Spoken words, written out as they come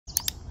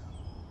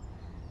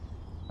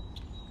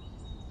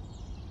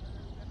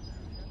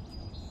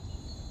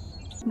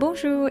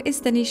Bonjour,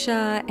 it's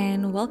Dhanisha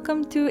and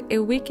welcome to A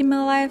Week in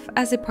My Life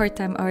as a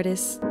Part-Time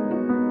Artist.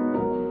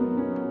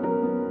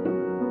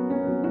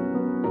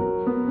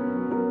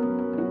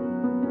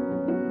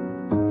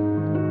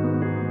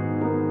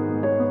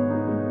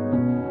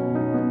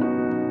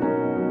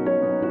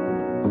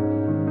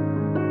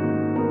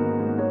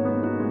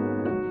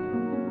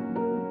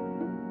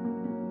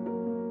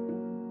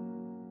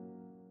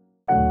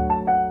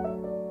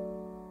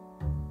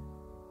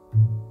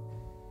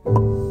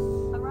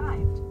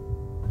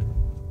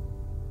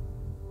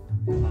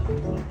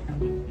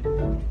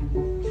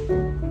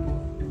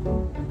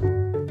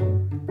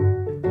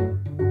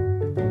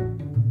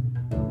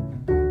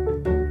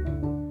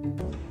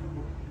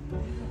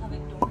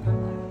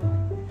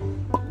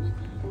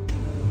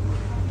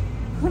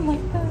 Oh my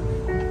god,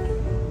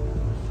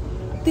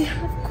 they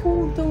have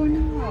cool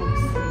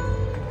doorknobs.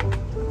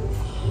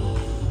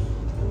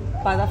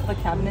 Buy that for the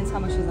cabinets, how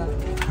much is that?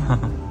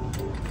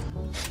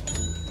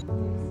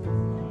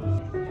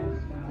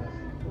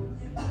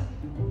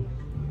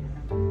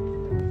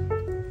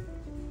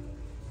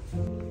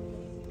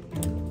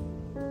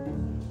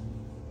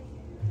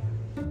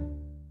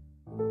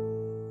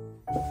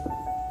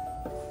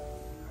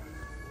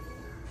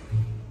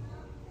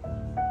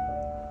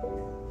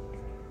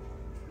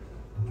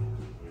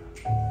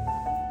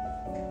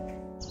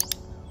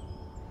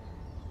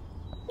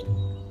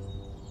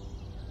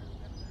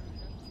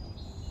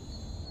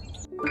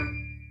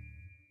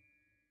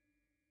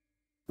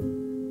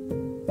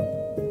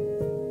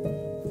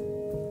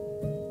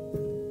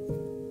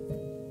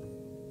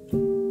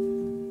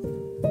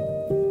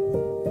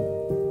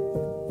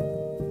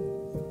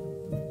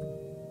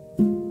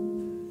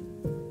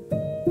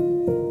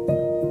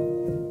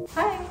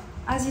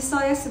 As you saw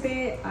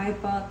yesterday, I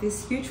bought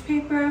this huge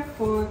paper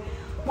for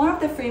one of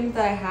the frames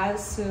that I had,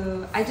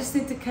 so I just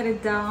need to cut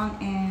it down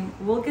and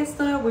we'll get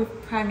started with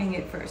priming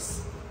it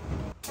first.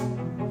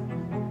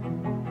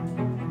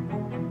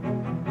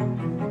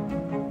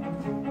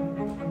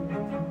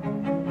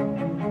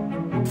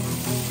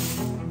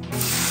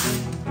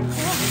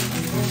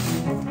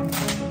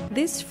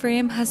 This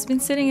frame has been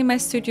sitting in my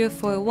studio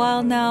for a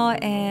while now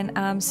and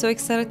I'm so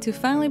excited to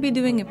finally be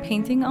doing a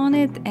painting on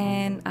it,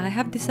 and I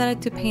have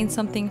decided to paint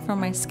something from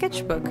my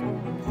sketchbook.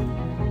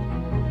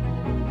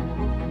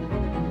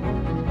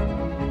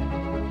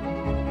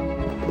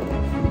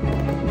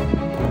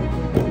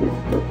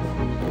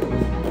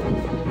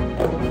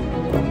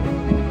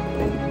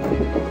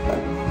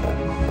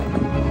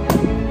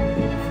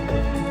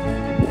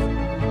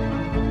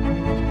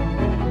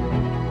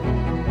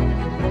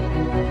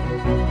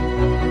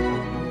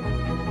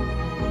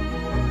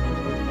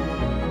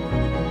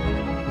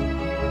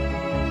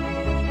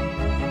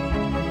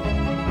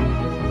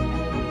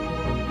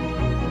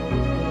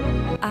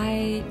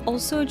 I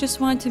also just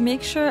wanted to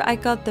make sure I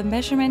got the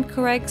measurement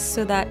correct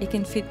so that it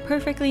can fit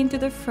perfectly into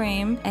the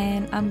frame,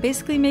 and I'm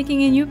basically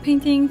making a new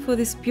painting for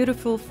this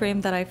beautiful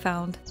frame that I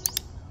found.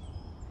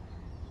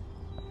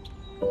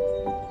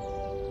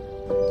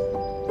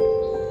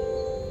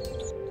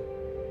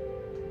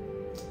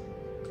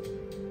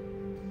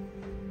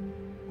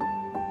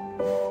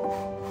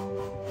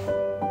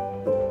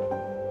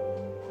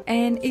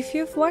 And if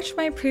you've watched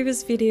my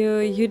previous video,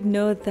 you'd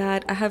know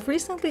that I have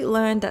recently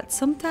learned that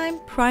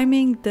sometimes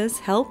priming does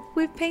help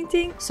with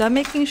painting. So I'm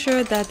making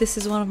sure that this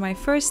is one of my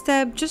first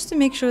steps, just to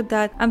make sure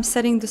that I'm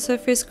setting the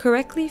surface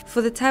correctly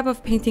for the type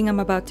of painting I'm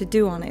about to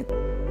do on it.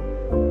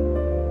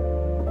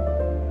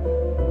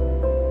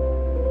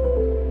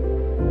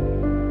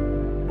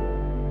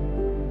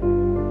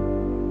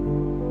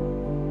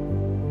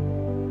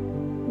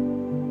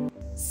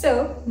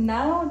 So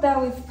now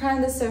that we've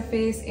primed the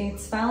surface,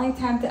 it's finally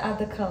time to add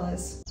the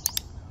colors.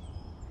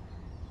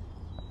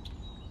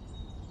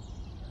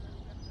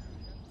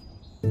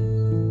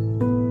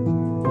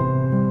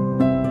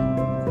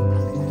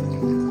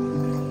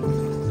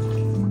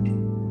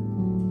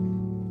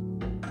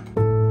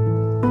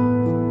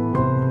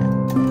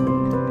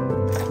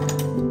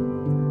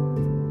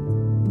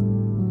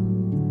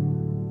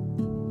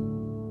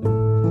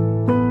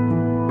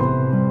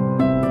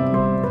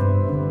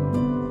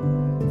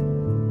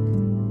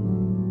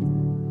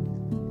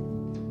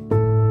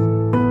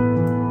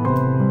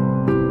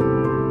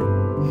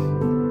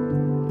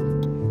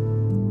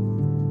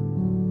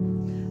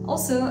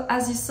 Also,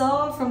 as you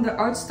saw from the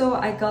art store,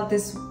 I got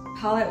this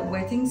palette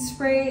wetting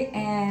spray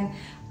and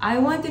I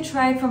wanted to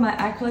try it for my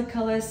acrylic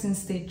colors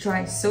since they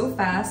dry so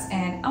fast,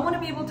 and I want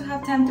to be able to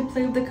have time to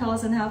play with the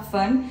colors and have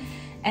fun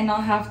and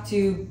not have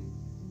to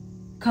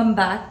come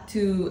back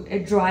to a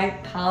dry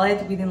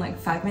palette within like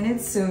 5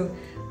 minutes. So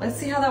let's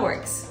see how that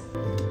works.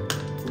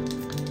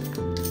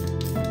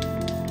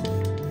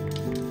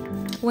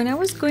 When I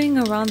was going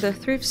around the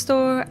thrift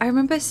store, I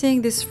remember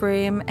seeing this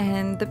frame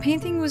and the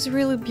painting was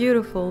really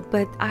beautiful,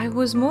 but I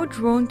was more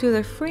drawn to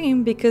the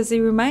frame because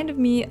it reminded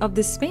me of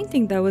this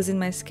painting that was in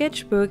my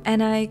sketchbook,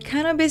 and I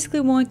kind of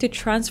basically wanted to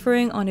transfer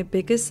it on a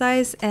bigger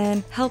size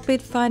and help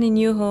it find a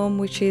new home,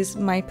 which is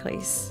my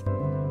place.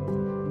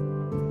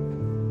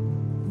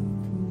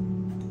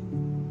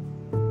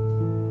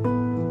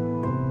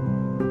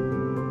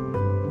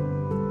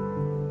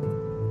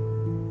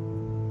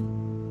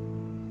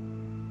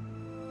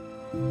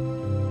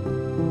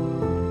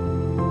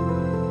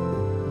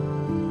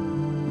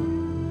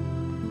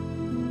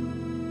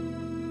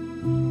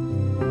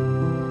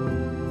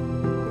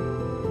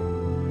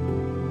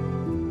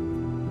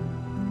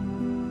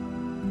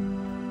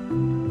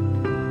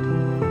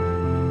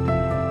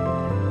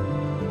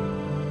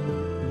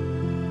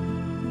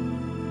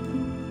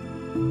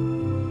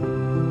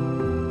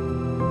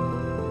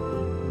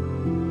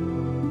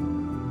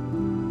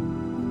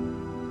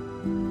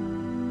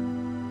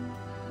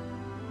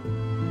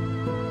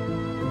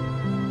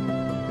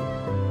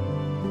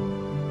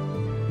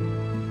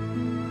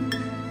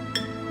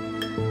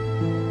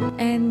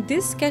 And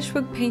this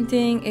sketchbook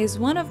painting is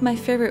one of my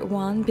favorite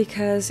ones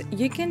because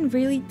you can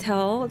really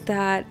tell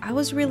that I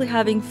was really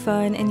having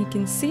fun and you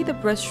can see the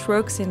brush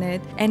strokes in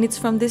it. And it's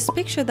from this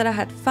picture that I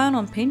had found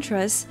on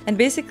Pinterest. And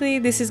basically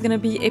this is gonna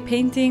be a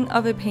painting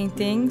of a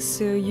painting,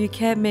 so you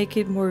can't make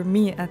it more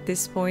me at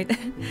this point.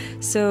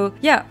 So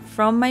yeah,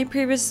 from my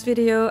previous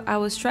video, I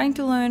was trying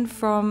to learn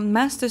from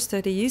master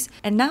studies,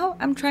 and now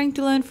I'm trying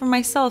to learn from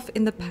myself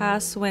in the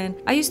past when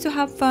I used to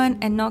have fun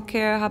and not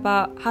care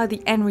about how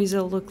the end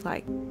result looked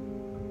like.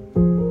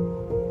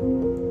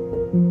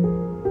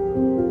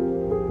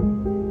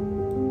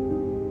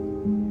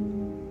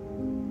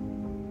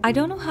 I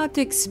don't know how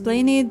to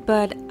explain it,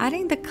 but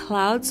adding the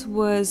clouds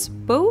was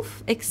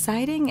both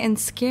exciting and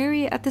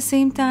scary at the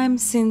same time,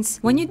 since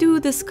when you do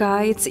the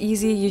sky, it's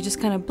easy, you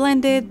just kind of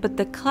blend it, but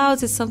the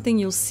clouds is something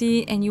you'll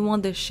see and you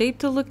want the shape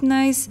to look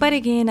nice. But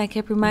again, I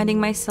kept reminding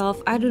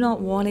myself I do not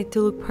want it to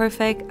look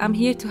perfect. I'm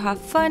here to have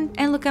fun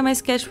and look at my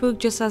sketchbook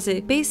just as a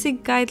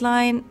basic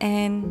guideline,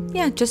 and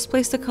yeah, just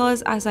place the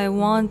colors as I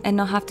want and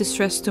not have to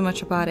stress too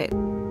much about it.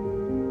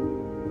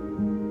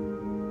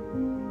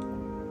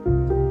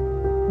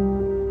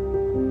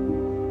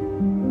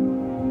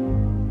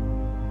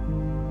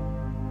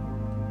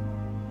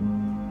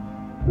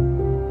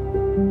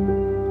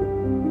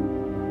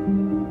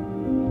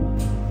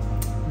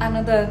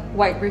 Another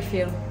white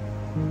refill.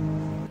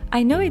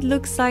 I know it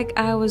looks like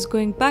I was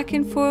going back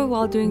and forth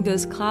while doing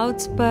those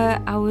clouds,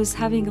 but I was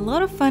having a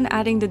lot of fun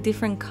adding the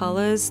different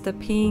colors, the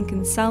pink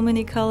and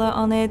salmony color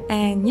on it,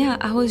 and yeah,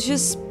 I was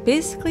just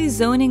basically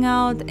zoning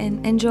out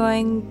and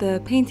enjoying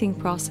the painting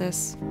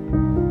process.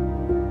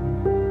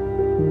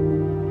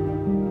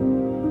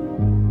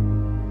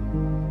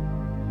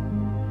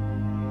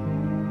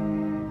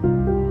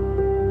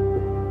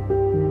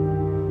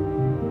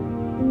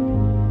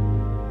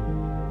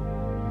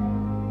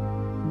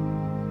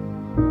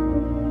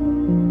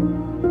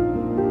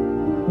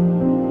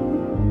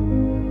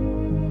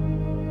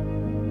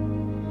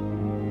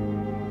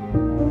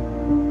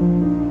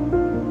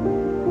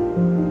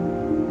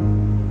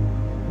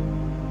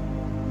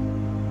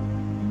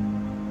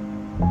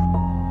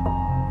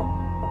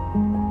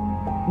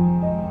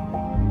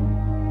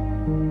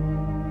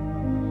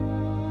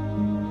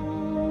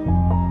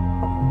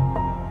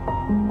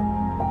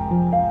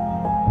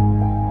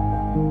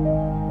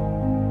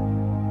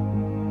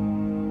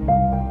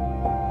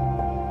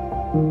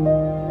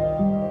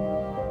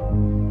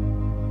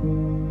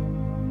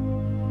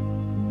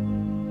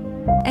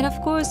 And of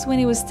course, when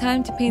it was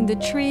time to paint the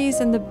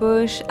trees and the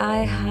bush, I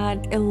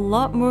had a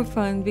lot more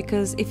fun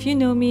because if you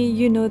know me,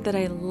 you know that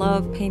I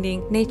love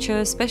painting nature,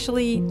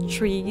 especially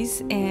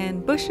trees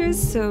and bushes.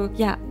 So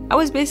yeah, I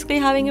was basically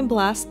having a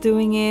blast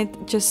doing it,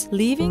 just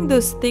leaving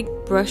those thick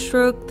brush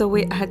strokes the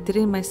way I had did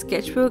it in my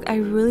sketchbook. I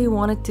really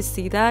wanted to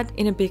see that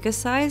in a bigger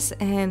size,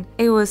 and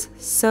it was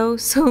so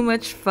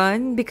much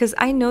fun because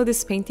I know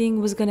this painting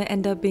was gonna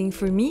end up being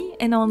for me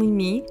and only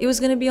me. It was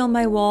gonna be on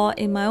my wall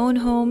in my own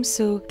home,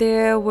 so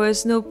there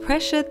was no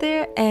pressure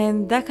there,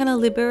 and that kind of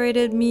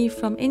liberated me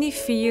from any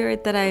fear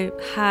that I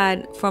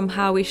had from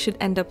how it should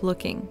end up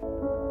looking.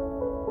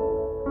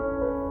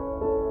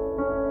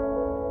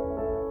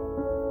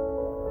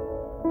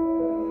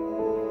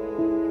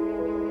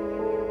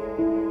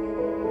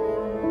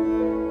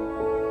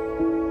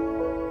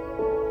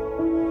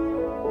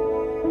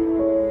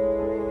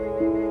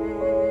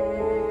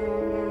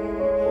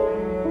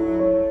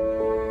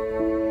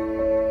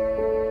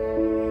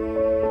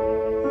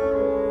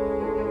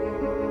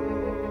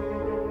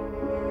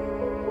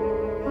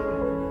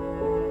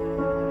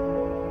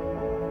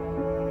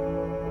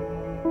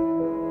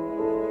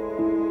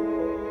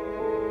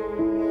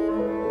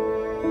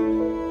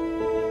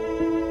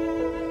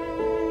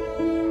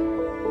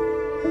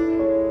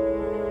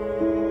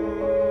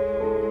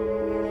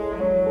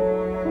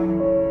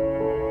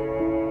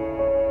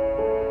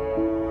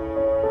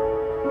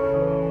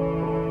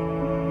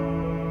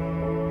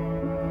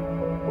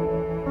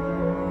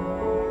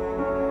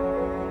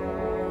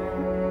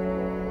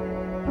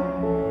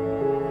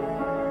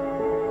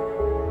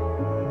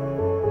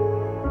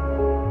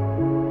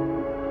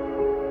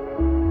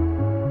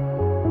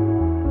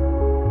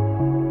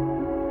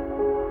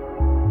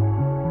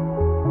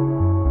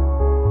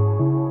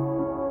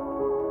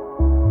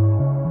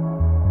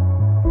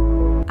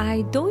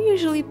 I don't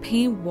usually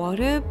paint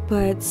water,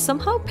 but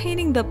somehow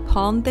painting the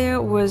pond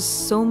there was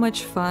so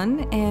much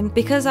fun, and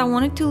because I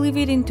wanted to leave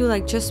it into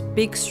like just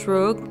big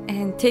stroke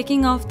and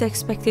taking off the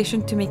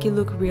expectation to make it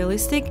look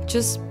realistic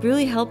just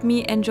really helped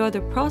me enjoy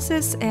the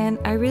process, and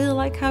I really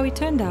like how it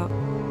turned out.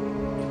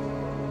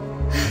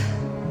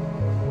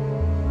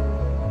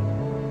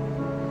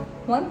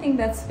 One thing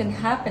that's been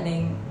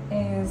happening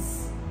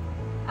is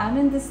I'm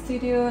in the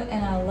studio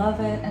and I love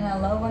it, and I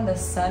love when the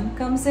sun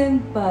comes in,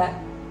 but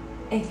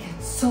it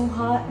gets so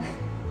hot.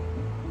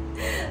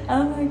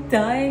 I'm like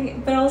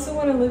dying, but I also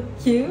want to look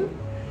cute.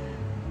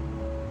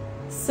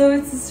 So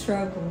it's a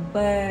struggle,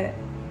 but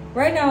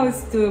right now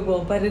it's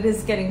doable, but it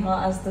is getting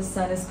hot as the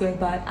sun is going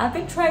by. I've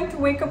been trying to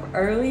wake up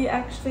early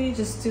actually,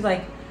 just to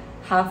like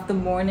have the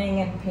morning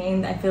and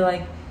paint. I feel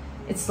like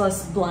it's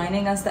less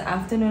blinding as the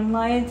afternoon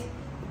light.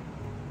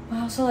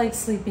 I also like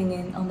sleeping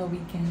in on the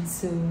weekends,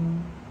 so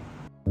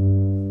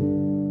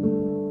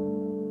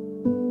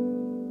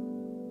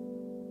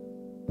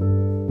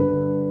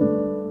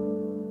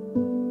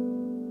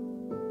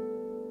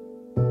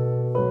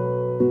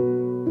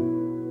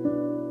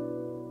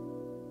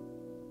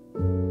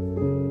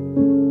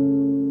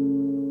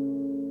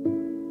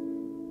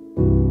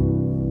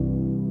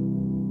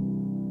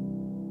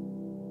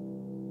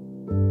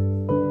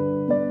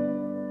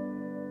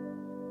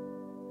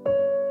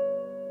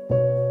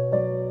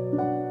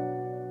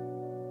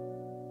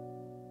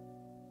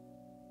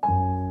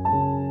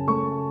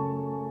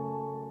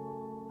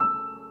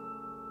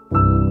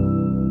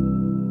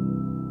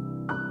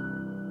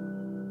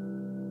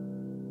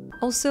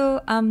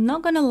also, I'm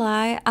not gonna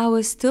lie, I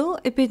was still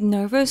a bit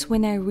nervous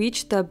when I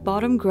reached the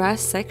bottom grass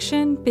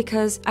section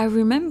because I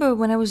remember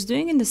when I was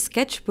doing in the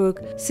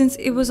sketchbook, since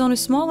it was on a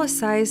smaller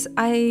size,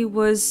 I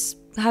was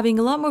having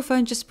a lot more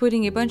fun just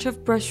putting a bunch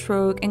of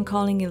brushstroke and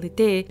calling it a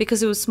day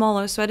because it was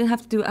smaller, so I didn't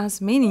have to do as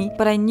many.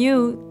 But I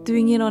knew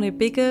doing it on a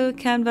bigger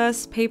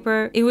canvas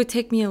paper, it would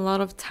take me a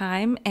lot of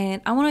time,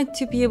 and I wanted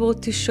to be able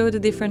to show the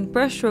different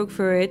brushstroke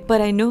for it.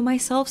 But I know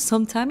myself,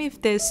 sometimes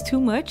if there's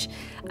too much,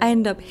 I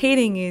end up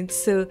hating it.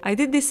 So I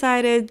did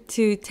decided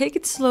to take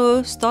it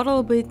slow, start a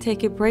little bit,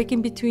 take a break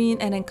in between,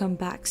 and then come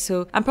back.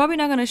 So I'm probably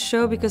not gonna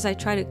show because I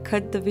try to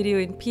cut the video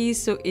in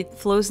piece so it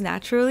flows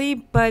naturally,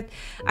 but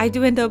I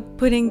do end up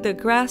putting the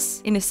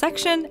grass in a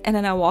section and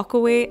then I walk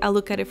away, I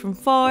look at it from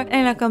far,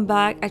 and I come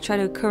back, I try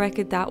to correct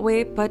it that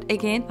way. But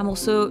again, I'm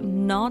also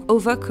not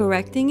over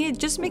correcting it,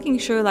 just making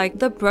sure like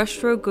the brush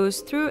stroke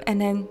goes through and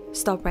then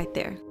stop right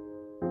there.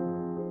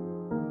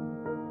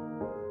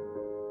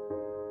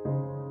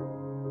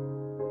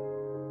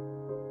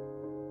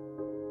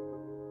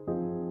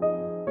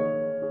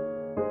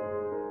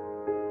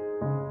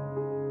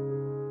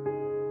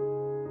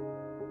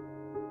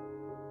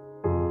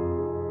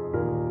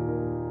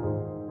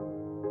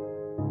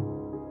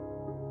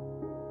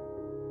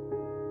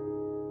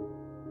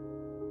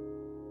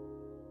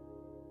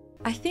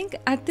 I think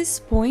at this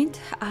point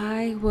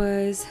I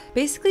was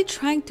basically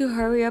trying to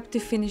hurry up to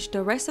finish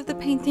the rest of the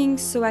painting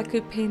so I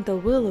could paint the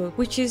willow,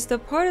 which is the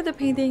part of the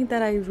painting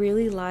that I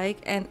really like,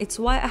 and it's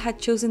why I had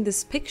chosen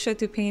this picture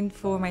to paint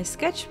for my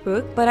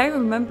sketchbook. But I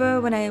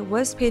remember when I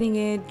was painting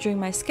it during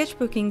my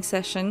sketchbooking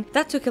session,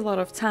 that took a lot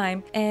of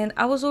time and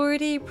I was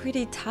already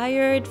pretty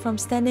tired from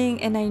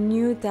standing and I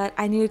knew that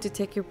I needed to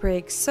take a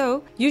break.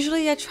 So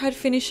usually I tried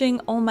finishing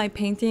all my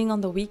painting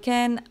on the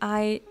weekend.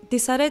 I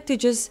decided to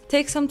just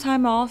take some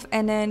time off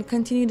and then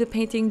continue the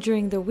painting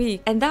during the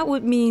week, and that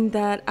would mean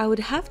that I would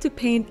have to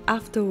paint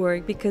after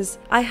work because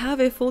I have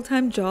a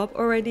full-time job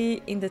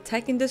already in the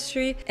tech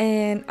industry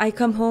and I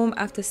come home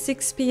after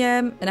 6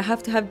 p.m. and I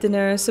have to have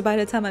dinner, so by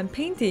the time I'm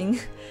painting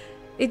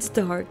it's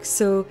dark.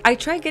 So I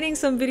tried getting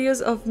some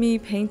videos of me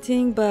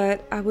painting,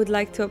 but I would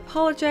like to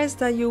apologize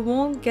that you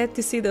won't get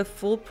to see the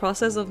full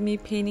process of me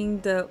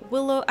painting the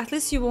willow. At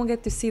least you won't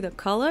get to see the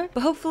color,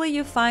 but hopefully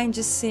you're fine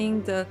just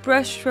seeing the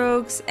brush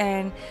strokes.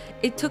 And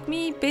it took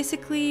me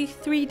basically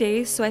 3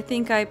 days, so I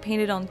think I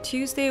painted on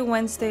Tuesday,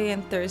 Wednesday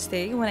and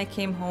Thursday when I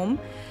came home.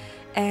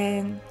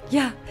 And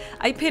yeah,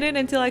 I painted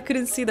until I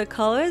couldn't see the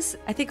colors.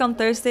 I think on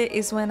Thursday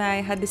is when I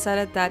had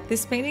decided that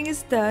this painting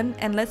is done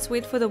and let's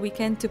wait for the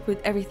weekend to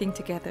put everything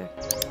together.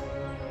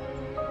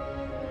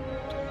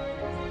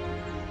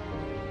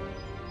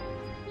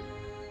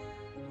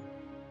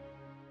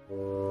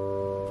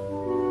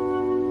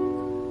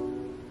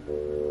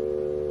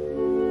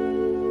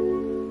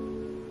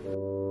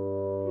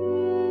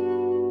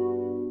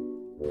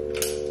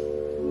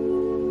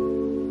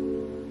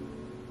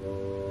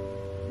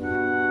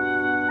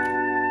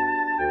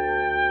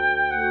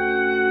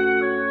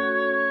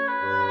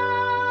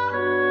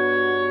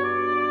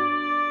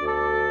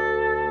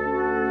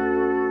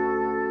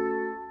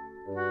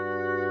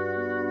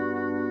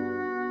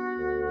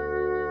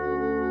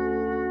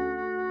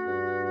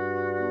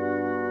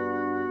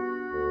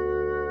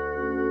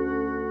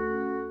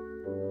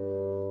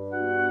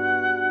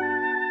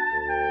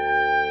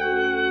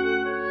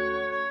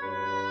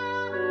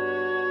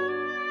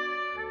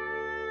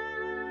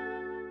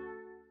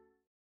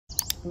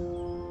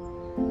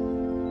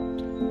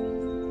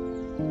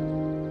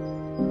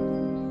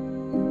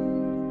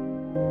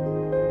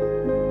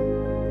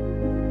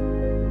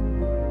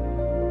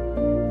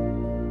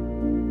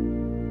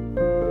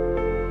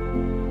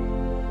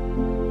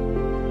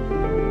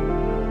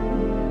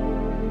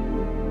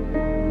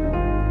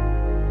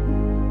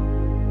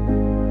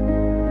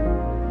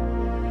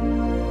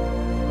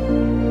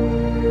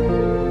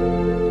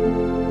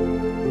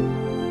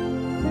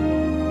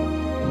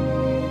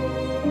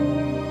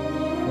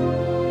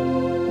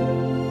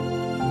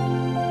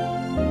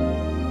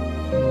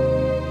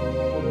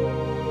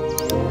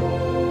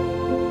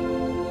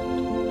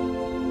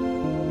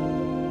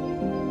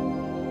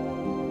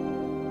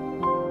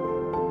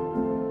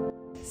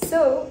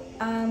 So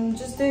I'm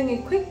just doing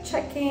a quick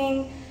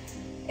checking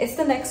It's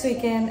the next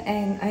weekend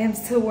and I am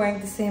still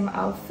wearing the same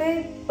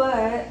outfit,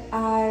 but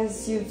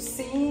as you've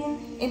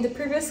seen in the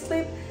previous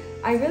clip,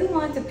 I really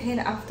wanted to paint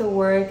after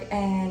work,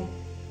 and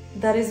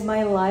that is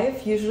my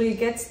life. Usually it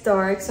gets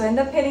dark, so I end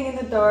up painting in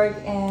the dark,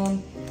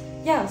 and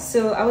yeah,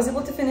 so I was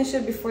able to finish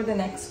it before the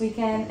next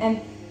weekend. And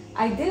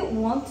I did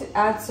want to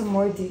add some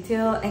more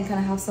detail and kind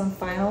of have some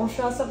final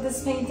shots of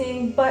this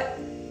painting, but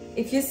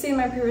if you see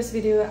my previous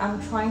video,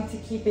 I'm trying to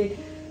keep it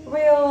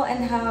real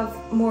and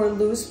have more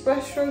loose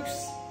brush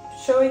strokes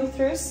showing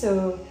through.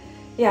 So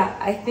yeah,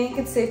 I think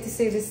it's safe to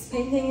say this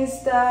painting is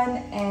done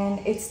and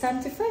it's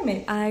time to frame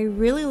it. I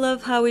really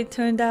love how it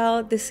turned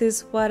out. This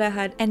is what I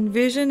had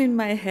envisioned in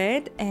my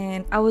head,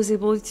 and I was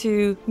able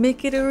to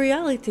make it a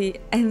reality.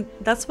 And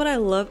that's what I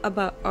love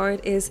about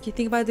art, is you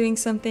think about doing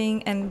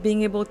something and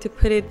being able to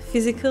put it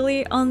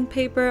physically on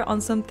paper,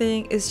 on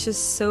something, is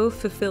just so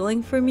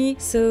fulfilling for me.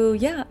 So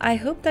yeah, I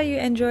hope that you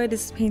enjoyed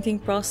this painting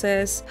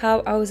process, how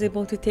I was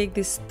able to take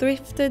this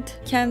thrifted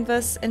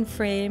canvas and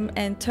frame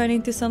and turn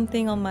into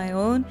something on my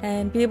own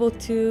and be able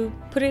to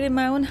put it in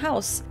my own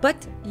house. But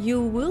you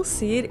will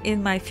see it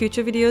in my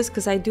future videos,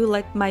 because I do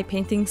let my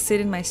paintings sit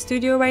in my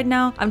studio right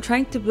now. I'm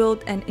trying to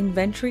build an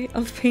inventory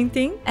of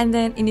painting, and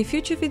then in a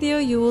future video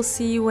you will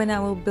see when I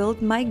will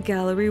build my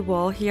gallery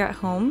wall here at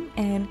home.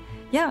 And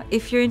yeah,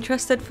 if you're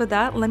interested for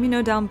that, let me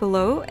know down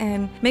below,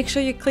 and make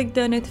sure you click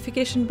the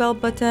notification bell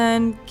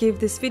button, give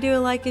this video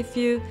a like if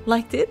you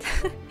liked it,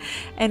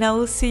 and I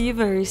will see you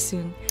very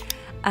soon.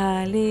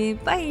 Allez,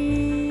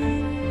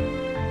 bye!